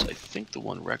 which is, I think, the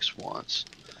one Rex wants.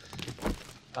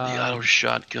 The auto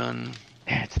shotgun.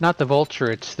 It's not the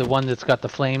Vulture. It's the one that's got the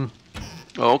flame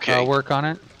work on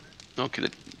it. Okay.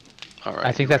 All right.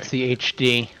 I think that's the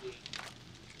HD.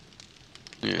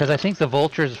 Because I think the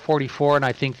Vulture is 44, and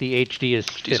I think the HD is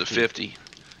 50. He's a 50.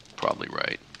 Probably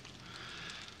right.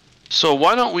 So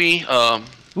why don't we,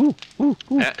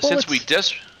 since we I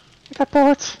got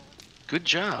bullets. Good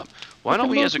job. Why don't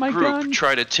we as a group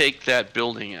try to take that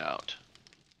building out?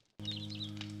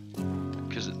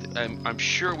 Because I'm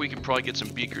sure we can probably get some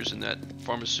beakers in that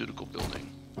pharmaceutical building.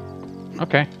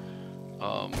 Okay.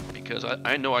 Because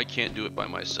I know I can't do it by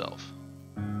myself.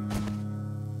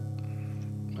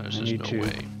 There's just no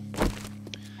way.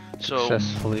 So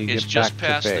it's just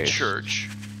past the church.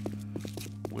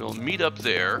 We'll meet up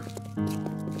there.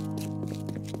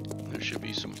 There should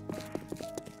be some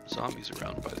zombies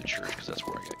around by the church because that's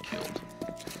where I got killed.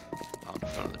 Out in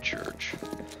front of the church.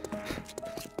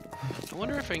 I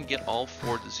wonder if I can get all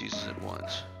 4 diseases at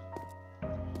once.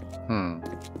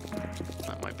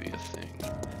 That might be a thing.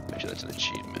 Bet you that's an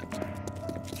achievement.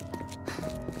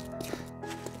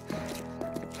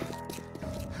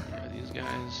 these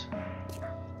guys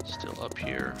still up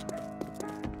here.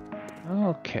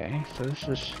 Okay, so this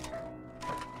is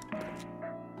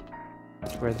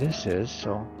where this is,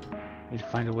 so we need to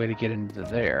find a way to get into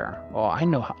there. Oh, I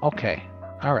know how. Okay,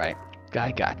 all right,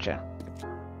 I gotcha.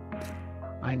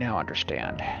 I now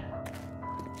understand.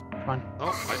 Come on. Oh,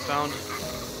 I found 2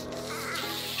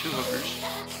 hookers.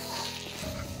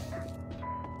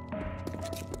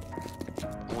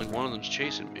 Only one of them's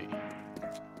chasing me.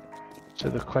 So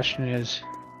the question is,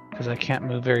 because I can't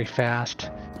move very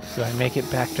fast, do I make it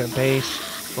back to base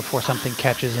before something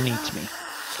catches and eats me?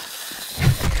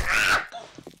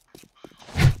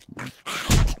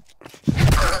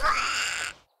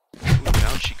 Ooh,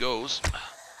 down she goes.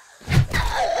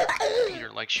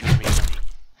 Peter likes shooting me.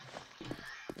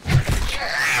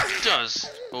 It does.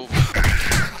 Oh.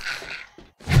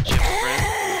 Did you have a friend?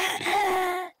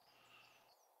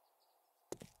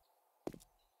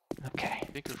 Okay. I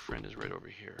think her friend is right over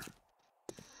here.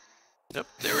 Yep,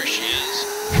 there she is.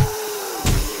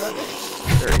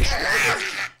 There he is.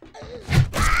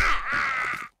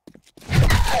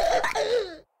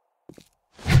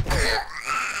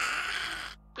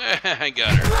 I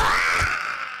got her.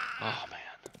 Oh, man.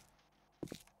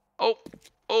 Oh,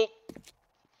 oh.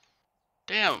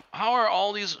 Damn, how are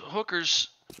all these hookers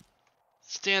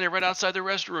standing right outside the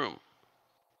restroom?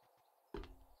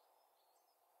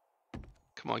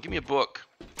 Come on, give me a book.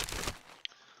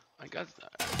 I got...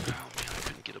 Oh, man, I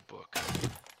couldn't get a book.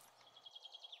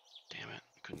 Damn it,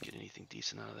 I couldn't get anything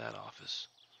decent out of that office.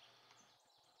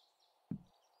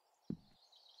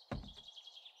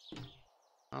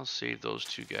 I'll save those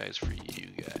 2 guys for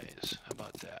you guys. How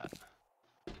about that?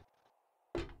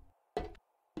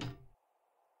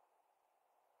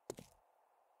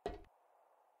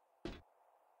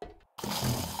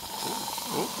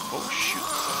 Oh, shoot.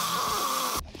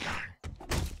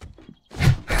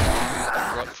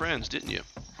 You brought friends, didn't you?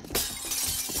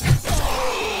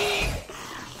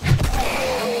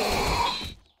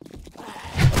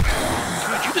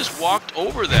 Dude, you just walked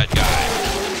over that guy.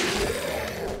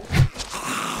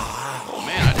 Oh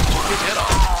man, I just took his head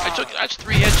off. That's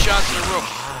 3 headshots in a row.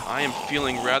 I am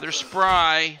feeling rather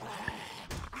spry.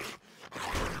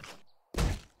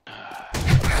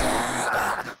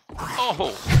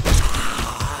 Oh!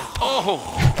 Oh!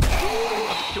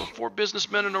 About to kill 4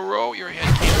 businessmen in a row. Your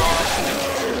head came off.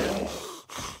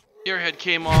 Your head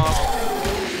came off.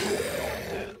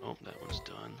 Oh, that one's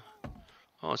done.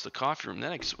 Oh, it's the coffee room.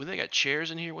 Then they got chairs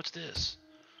in here. What's this?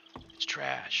 It's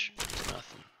trash. It's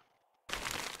nothing.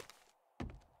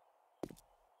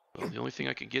 Well, the only thing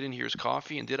I could get in here is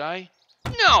coffee, and did I?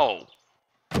 No!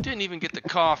 Didn't even get the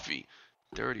coffee.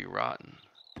 Dirty, rotten.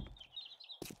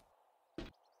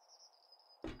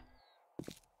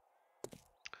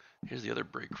 Here's the other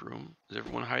break room. Is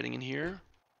everyone hiding in here?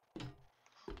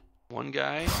 One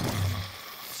guy.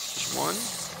 Just one.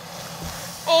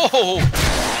 Oh!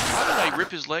 How did I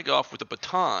rip his leg off with a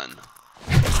baton?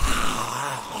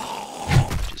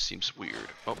 Just seems weird.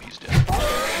 Oh, he's dead.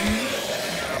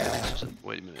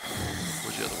 Wait a minute.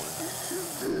 Where's the other one?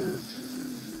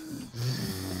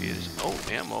 It is. Oh,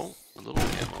 ammo. A little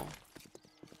ammo.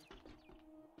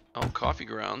 Oh, coffee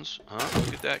grounds. Huh?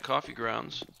 Look at that. Coffee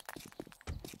grounds.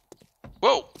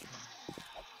 Whoa!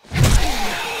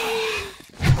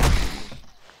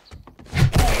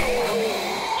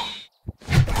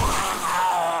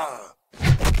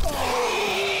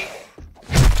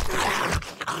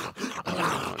 I'm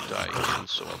gonna die again,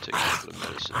 so I'll take a little bit of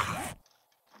medicine.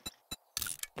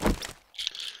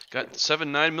 Got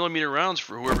 7 9mm rounds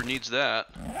for whoever needs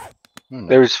that.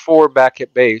 There's 4 back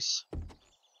at base.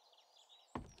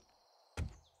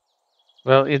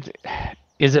 Well,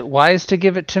 is it wise to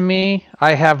give it to me?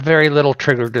 I have very little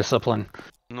trigger discipline.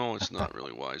 No, it's not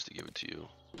really wise to give it to you.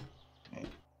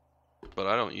 But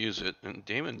I don't use it, and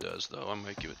Damon does, though. I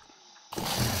might give it...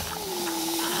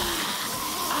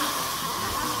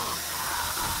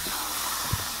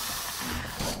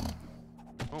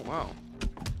 Oh, wow.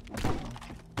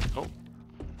 Oh.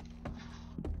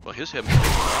 Well, his head... His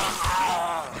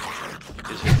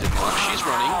head didn't lock. She's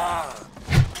running.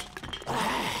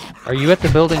 Are you at the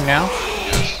building now?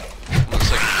 Yes. On the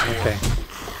 2nd floor. Okay.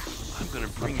 I'm gonna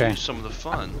bring Okay. you some of the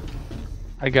fun.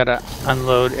 I gotta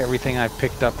unload everything I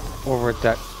picked up over at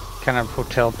that kind of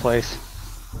hotel place.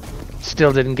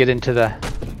 Still didn't get into the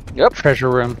treasure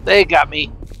room. They got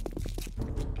me.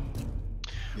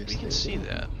 We can see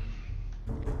that.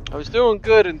 I was doing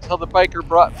good until the biker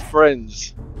brought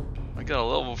friends. I got a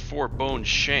level 4 bone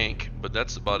shank, but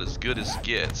that's about as good as it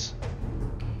gets.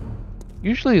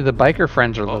 Usually the biker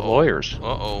friends are the lawyers.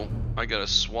 Uh-oh. I got a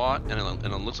SWAT, and it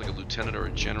looks like a lieutenant or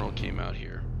a general came out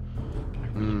here. I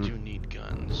really do need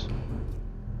guns.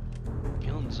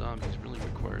 baton zombies really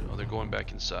required. Oh, they're going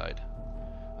back inside.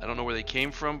 I don't know where they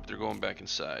came from, but they're going back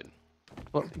inside.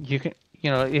 Well, you can,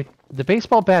 the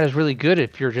baseball bat is really good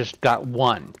if you're just got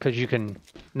one, because you can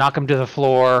knock them to the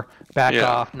floor, back Yeah.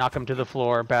 off, knock them to the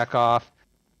floor, back off.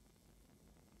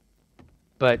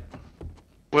 But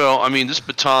Well, I mean, this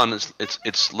baton is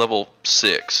it's level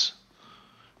 6.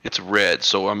 It's red,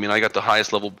 so I mean, I got the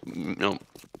highest level,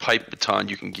 pipe baton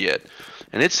you can get,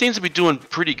 and it seems to be doing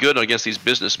pretty good against these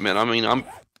businessmen. I mean, I'm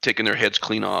taking their heads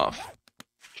clean off.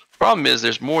 Problem is,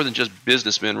 there's more than just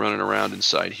businessmen running around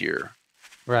inside here.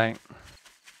 right.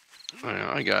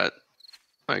 I got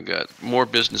more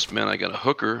businessmen. I got a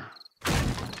hooker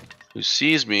who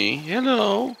sees me.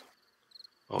 Hello.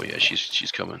 Oh yeah,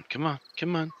 she's coming. Come on,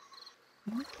 come on.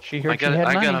 She heard she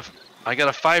had money. I got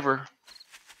a $5.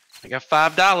 I got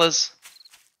 $5.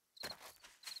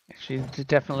 She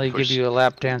definitely give you a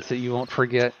lap dance that you won't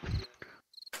forget.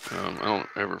 I don't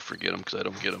ever forget them because I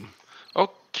don't get them.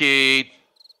 Okay,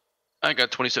 I got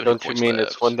 27 Don't points you mean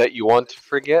left. it's one that you want to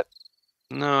forget?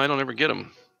 No, I don't ever get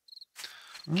them.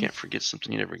 Hmm. Can't forget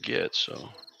something you never get. So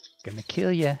Gonna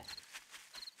kill ya.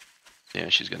 yeah,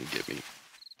 she's gonna get me.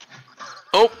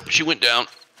 Oh, she went down.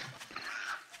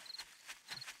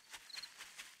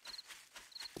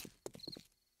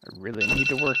 I really need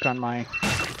to work on my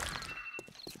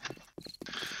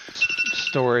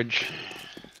storage.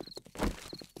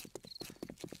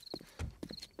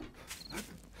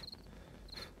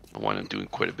 I wind up doing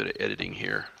quite a bit of editing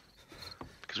here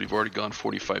because we've already gone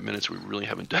 45 minutes. We really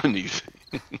haven't done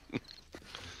anything.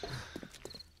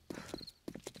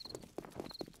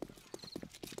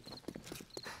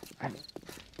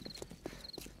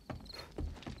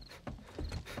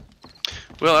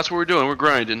 Well, that's what we're doing. We're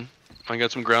grinding. I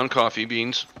got some ground coffee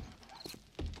beans.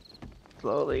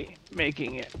 Slowly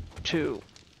making it to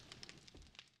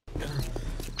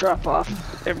drop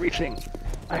off everything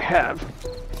I have.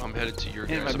 I'm headed to your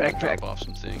In guys. my I'm gonna backpack. drop off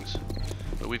some things.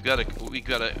 But we gotta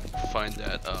find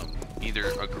that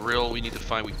either a grill. We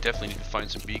definitely need to find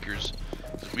some beakers.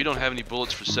 If we don't have any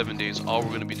bullets for 7 days, all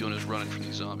we're gonna be doing is running from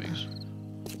these zombies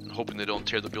and hoping they don't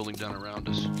tear the building down around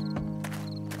us.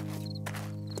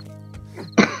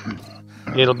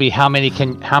 It'll be how many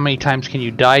times can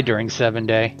you die during 7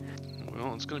 day?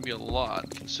 Well, it's gonna be a lot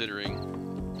considering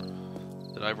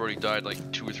that I've already died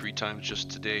like 2 or 3 times just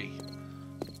today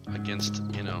against,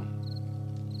 the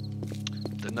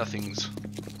nothings.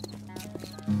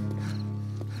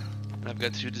 And I've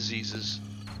got 2 diseases.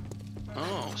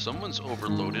 Oh, someone's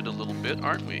overloaded a little bit,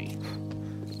 aren't we?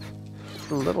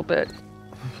 A little bit.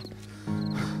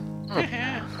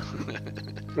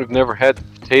 We've never had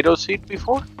potato seed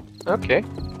before? Okay.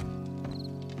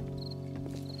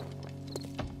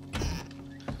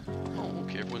 Oh,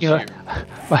 okay, everyone's You know, here.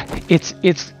 it's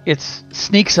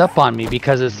sneaks up on me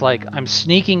because it's like I'm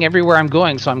sneaking everywhere I'm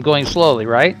going, so I'm going slowly,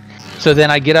 right? So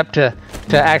then I get up to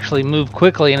actually move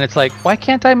quickly, and it's like, why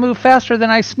can't I move faster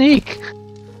than I sneak?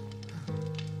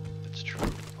 That's true.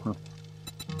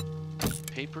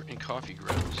 Paper and coffee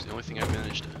grounds, the only thing I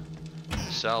managed to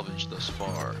salvage thus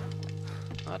far.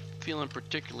 Not feeling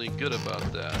particularly good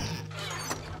about that.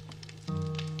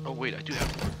 Oh wait, I do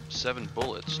have 7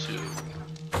 bullets too.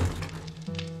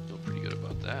 Feel pretty good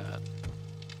about that.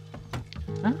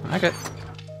 Huh, I got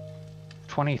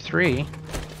 23.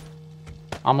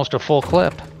 Almost a full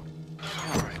clip.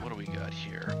 Alright, what do we got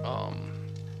here?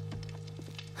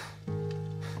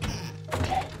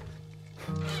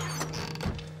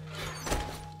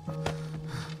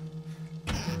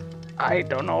 I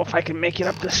don't know if I can make it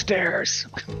up the stairs.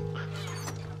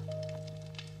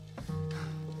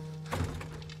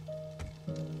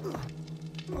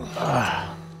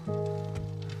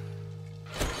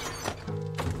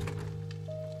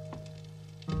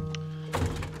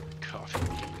 Coffee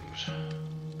beans.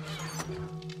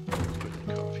 Put in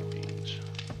coffee beans.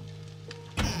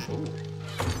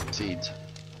 Seeds.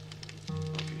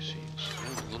 Coffee seeds.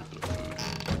 And a little bit of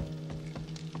food.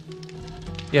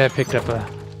 Yeah, I picked up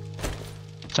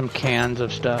some cans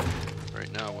of stuff. Right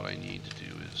now what I need to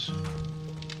do is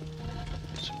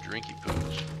get some drinky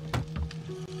poos.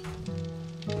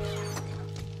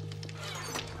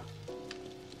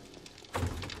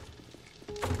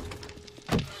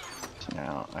 So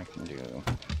now I can do.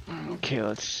 Okay,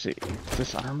 let's see. Is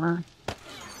this armor?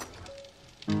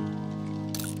 How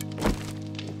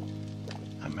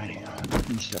many?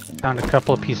 107. Found a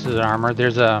couple of pieces of armor.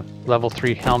 There's a level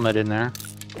 3 helmet in there.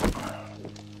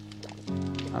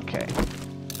 Okay.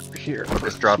 Here.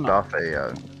 Just dropped off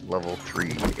a level 3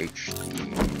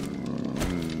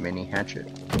 HD mini hatchet.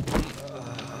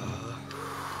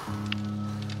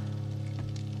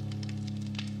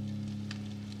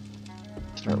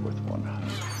 start with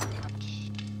 100.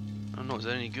 I don't know, is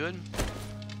that any good?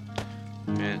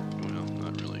 Man, well,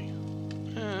 not really.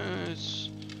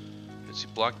 Let's see,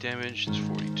 block damage is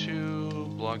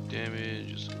 42. Block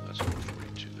damage is that's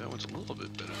 42. That one's a little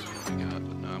bit better than what I got,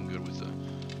 but now I'm good with the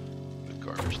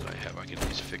garbage that I have. I can at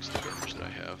least fix the garbage that I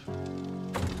have.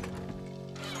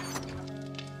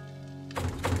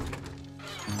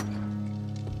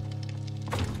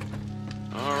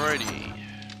 Alrighty.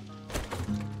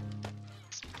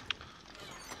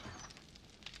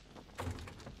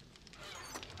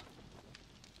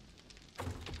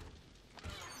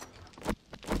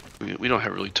 We don't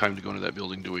have really time to go into that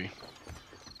building, do we?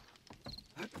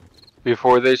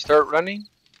 Before they start running?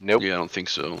 Nope. Yeah, I don't think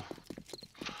so.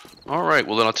 Alright,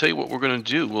 well then I'll tell you what we're going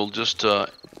to do. We'll just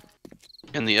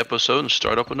end the episode and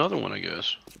start up another one, I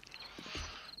guess.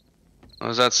 How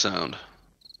does that sound?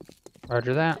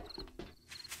 Roger that.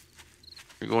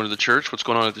 You're going to the church? What's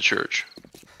going on at the church?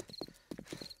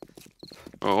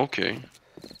 Oh, okay.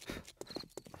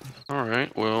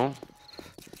 Alright, well...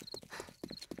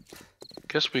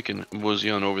 guess we can mosey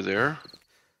on over there.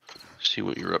 See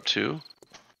what you're up to.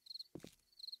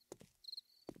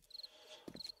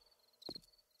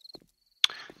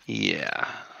 Yeah.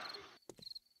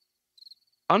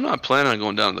 I'm not planning on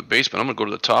going down in the basement. I'm going to go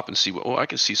to the top and see what... oh, I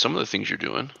can see some of the things you're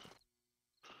doing.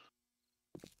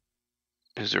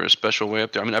 Is there a special way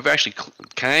up there? I mean, I've actually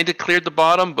kind of cleared the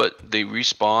bottom, but they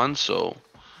respawn, so...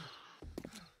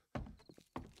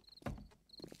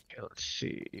 Okay, let's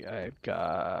see. I've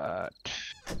got...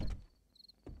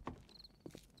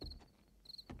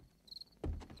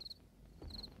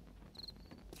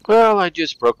 Well, I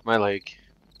just broke my leg.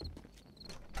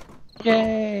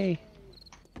 Yay!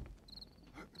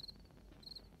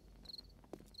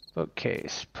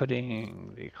 Bookcase.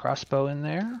 Putting the crossbow in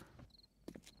there.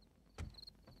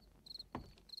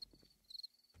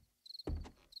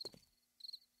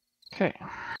 Okay.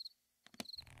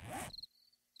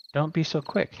 Don't be so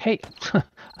quick. Hey!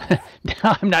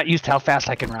 Now I'm not used to how fast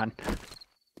I can run.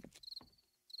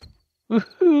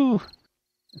 Woohoo!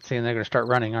 Let's see, and they're going to start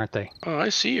running, aren't they? Oh, I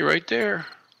see you right there.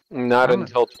 Not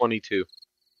until 22.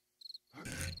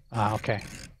 Ah, okay.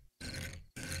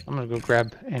 I'm going to go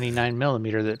grab any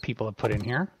 9mm that people have put in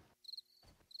here.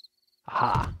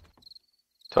 Aha.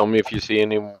 Tell me if you see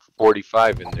any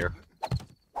 45 in there.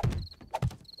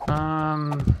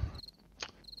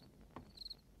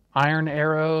 Iron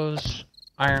arrows,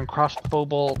 iron crossbow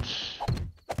bolts,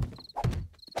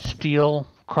 steel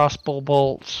crossbow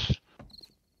bolts,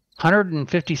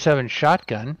 157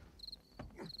 shotgun.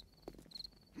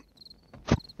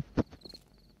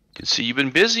 Can see you've been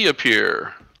busy up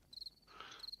here.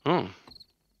 Oh,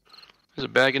 there's a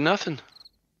bag of nothing.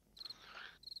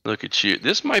 Look at you.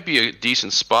 This might be a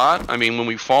decent spot. I mean, when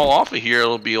we fall off of here,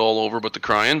 it'll be all over but the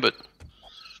crying, but...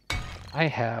 I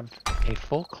have a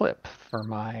full clip for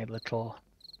my little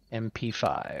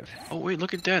MP5. oh, wait,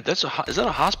 look at that. That's is that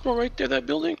a hospital right there, that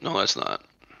building? No, that's not.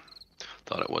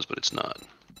 Thought it was, but it's not.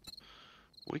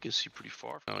 We can see pretty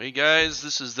far. Now, hey, guys,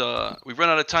 this is we've run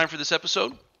out of time for this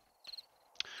episode.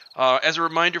 As a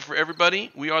reminder for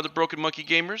everybody, we are the Broken Monkey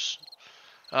Gamers.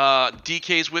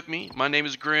 DK's with me. My name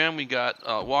is Graham. We got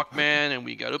Walkman and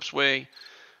we got Oopsway.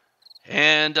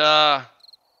 And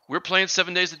we're playing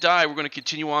 7 Days to Die. We're going to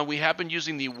continue on. We have been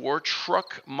using the War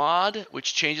Truck mod,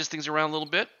 which changes things around a little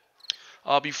bit.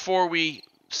 Before we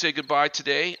say goodbye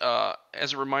today,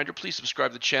 as a reminder, please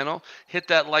subscribe to the channel. Hit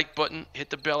that like button. Hit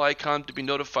the bell icon to be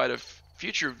notified of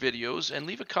future videos. And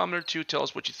leave a comment or two. Tell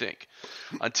us what you think.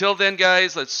 Until then,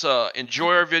 guys, let's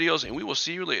enjoy our videos. And we will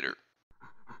see you later.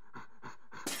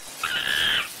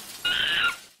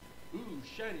 Ooh,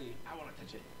 shiny.